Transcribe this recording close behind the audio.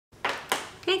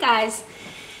Hey guys,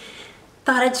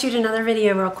 thought I'd shoot another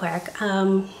video real quick.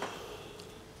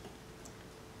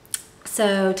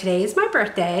 So today is my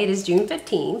birthday. It is June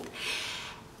 15th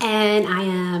and I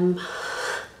am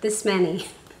this many,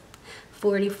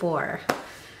 44. I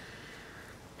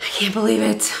can't believe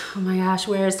it. Oh my gosh,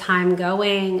 where is time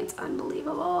going? It's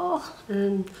unbelievable.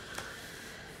 And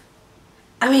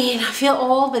I mean, I feel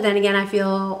old, but then again, I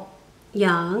feel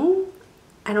young.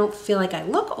 I don't feel like I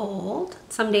look old.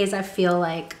 Some days I feel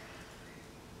like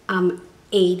I'm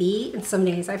 80 and some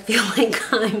days I feel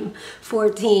like I'm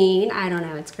 14. I don't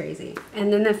know, it's crazy.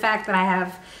 And then the fact that I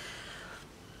have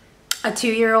a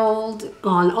 2-year-old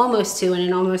on almost 2 and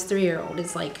an almost 3-year-old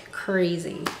is like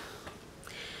crazy.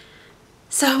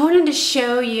 So I wanted to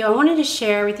show you, I wanted to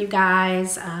share with you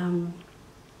guys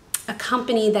a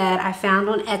company that I found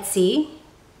on Etsy.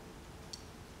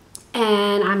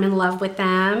 And I'm in love with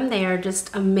them. They are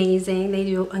just amazing. They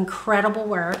do incredible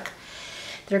work.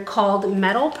 They're called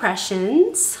Metal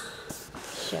Pressions.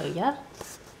 Show ya.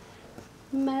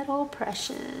 Metal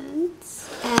Pressions.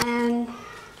 And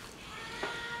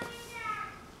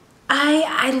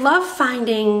I love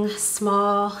finding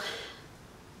small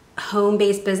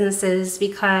home-based businesses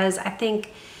because I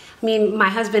mean, my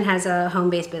husband has a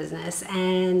home-based business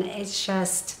and it's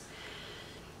just,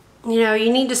 you know,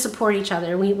 you need to support each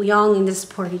other. We all need to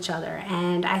support each other.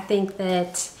 And I think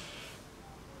that,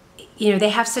 you know, they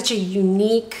have such a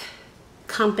unique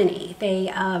company.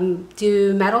 They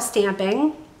do metal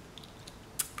stamping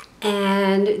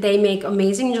and they make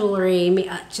amazing jewelry.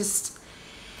 Just,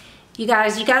 you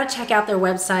guys, you got to check out their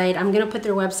website. I'm going to put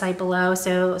their website below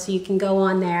so you can go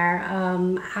on there.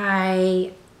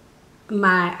 I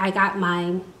got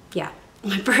my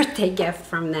birthday gift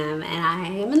from them and I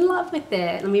am in love with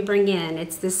it. Let me bring in,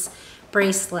 it's this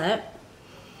bracelet.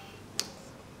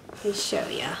 Let me show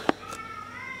you.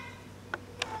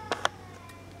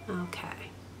 Okay.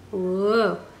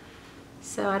 Whoa.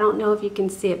 So I don't know if you can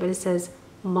see it, but it says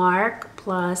Mark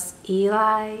plus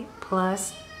Eli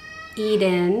plus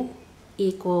Eden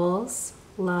equals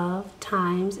love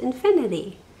times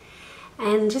infinity.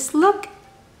 And just look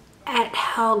at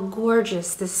how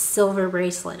gorgeous this silver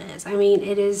bracelet is. I mean,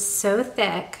 it is so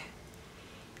thick,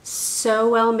 so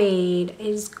well made. It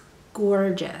is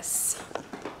gorgeous.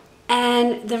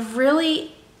 And the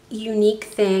really unique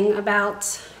thing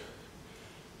about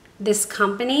this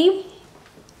company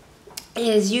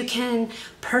is you can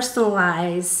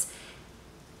personalize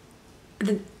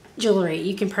the jewelry.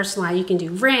 You can personalize, you can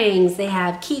do rings, they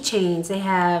have keychains, they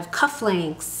have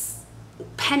cufflinks,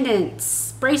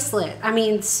 pendants, bracelet. I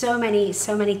mean, so many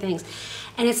things.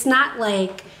 And it's not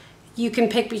like you can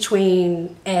pick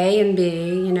between A and B,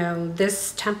 you know,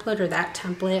 this template or that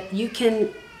template. You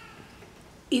can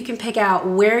pick out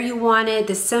where you want it,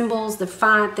 the symbols, the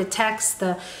font, the text,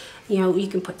 you know, you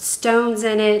can put stones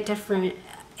in it, different.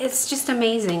 It's just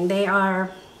amazing. They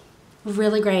are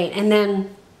really great. And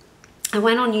then I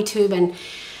went on YouTube and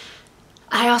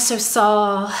I also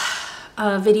saw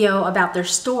a video about their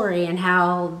story and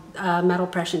how Metal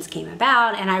Pressions came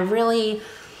about, and I really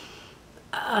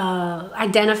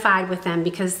identified with them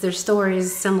because their story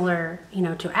is similar, you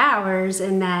know, to ours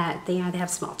in that they have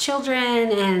small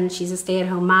children and she's a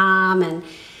stay-at-home mom and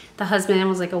the husband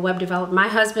was like a web developer. My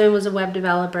husband was a web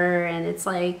developer, and it's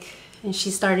like, and she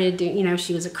started doing, you know,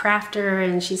 she was a crafter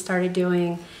and she started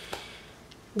doing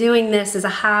this as a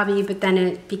hobby, but then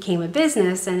it became a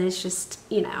business, and it's just,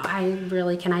 you know, I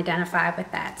really can identify with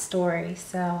that story.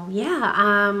 So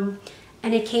yeah,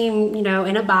 and it came, you know,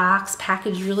 in a box,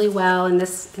 packaged really well in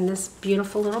this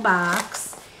beautiful little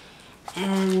box,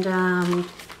 and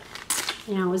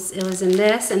you know, it was in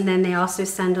this, and then they also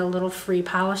send a little free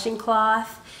polishing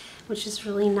cloth, which is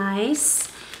really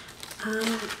nice.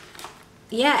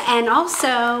 Yeah, and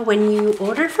also when you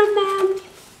order from them,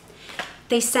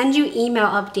 they send you email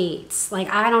updates. Like,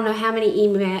 I don't know how many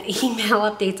email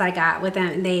updates I got with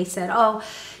them. They said, oh,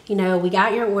 you know, we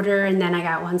got your order, and then I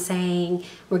got one saying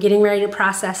we're getting ready to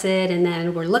process it, and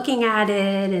then we're looking at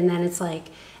it, and then it's like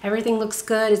everything looks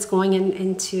good, it's going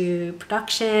into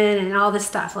production and all this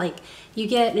stuff. Like, you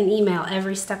get an email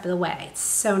every step of the way. It's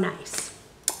so nice.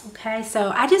 Okay,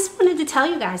 so I just wanted to tell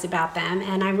you guys about them,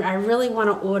 and I really want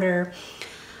to order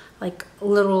like a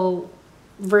little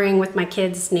ring with my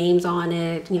kids' names on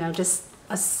it, you know, just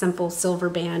a simple silver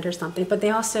band or something. But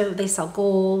they sell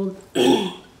gold.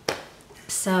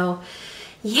 So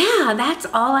yeah, that's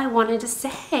all I wanted to say.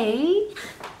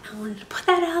 I wanted to put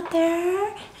that out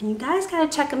there, and you guys gotta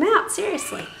check them out,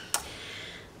 seriously.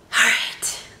 All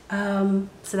right,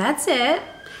 so that's it.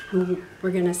 We're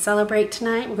gonna celebrate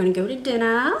tonight. We're gonna go to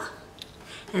dinner,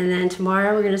 and then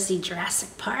tomorrow we're gonna see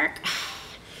Jurassic Park.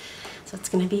 So it's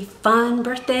gonna be fun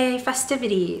birthday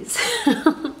festivities.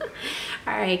 All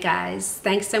right, guys,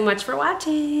 thanks so much for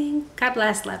watching. God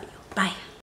bless, love you, bye.